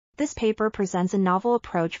This paper presents a novel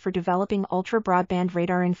approach for developing ultra-broadband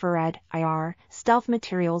radar infrared (IR) stealth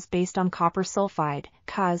materials based on copper sulfide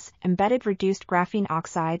 (CuS) embedded reduced graphene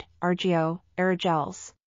oxide (RGO)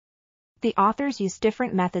 aerogels. The authors use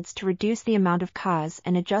different methods to reduce the amount of CuS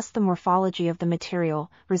and adjust the morphology of the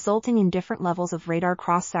material, resulting in different levels of radar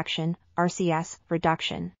cross-section (RCS)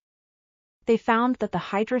 reduction. They found that the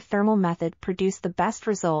hydrothermal method produced the best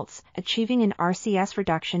results, achieving an RCS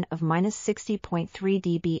reduction of -60.3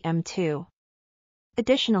 dBm2.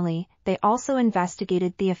 Additionally, they also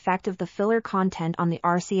investigated the effect of the filler content on the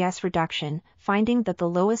RCS reduction, finding that the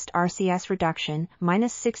lowest RCS reduction,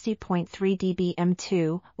 -60.3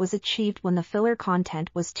 dBm2, was achieved when the filler content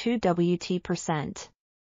was 2 Wt%.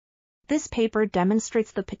 This paper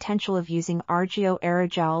demonstrates the potential of using RGO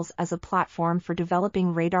aerogels as a platform for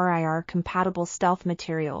developing radar IR-compatible stealth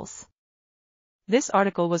materials. This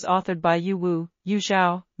article was authored by Yu Wu, Yu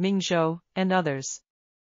Zhao, Ming Zhou, and others.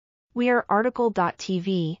 We are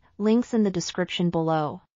RTCLTV, links in the description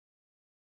below.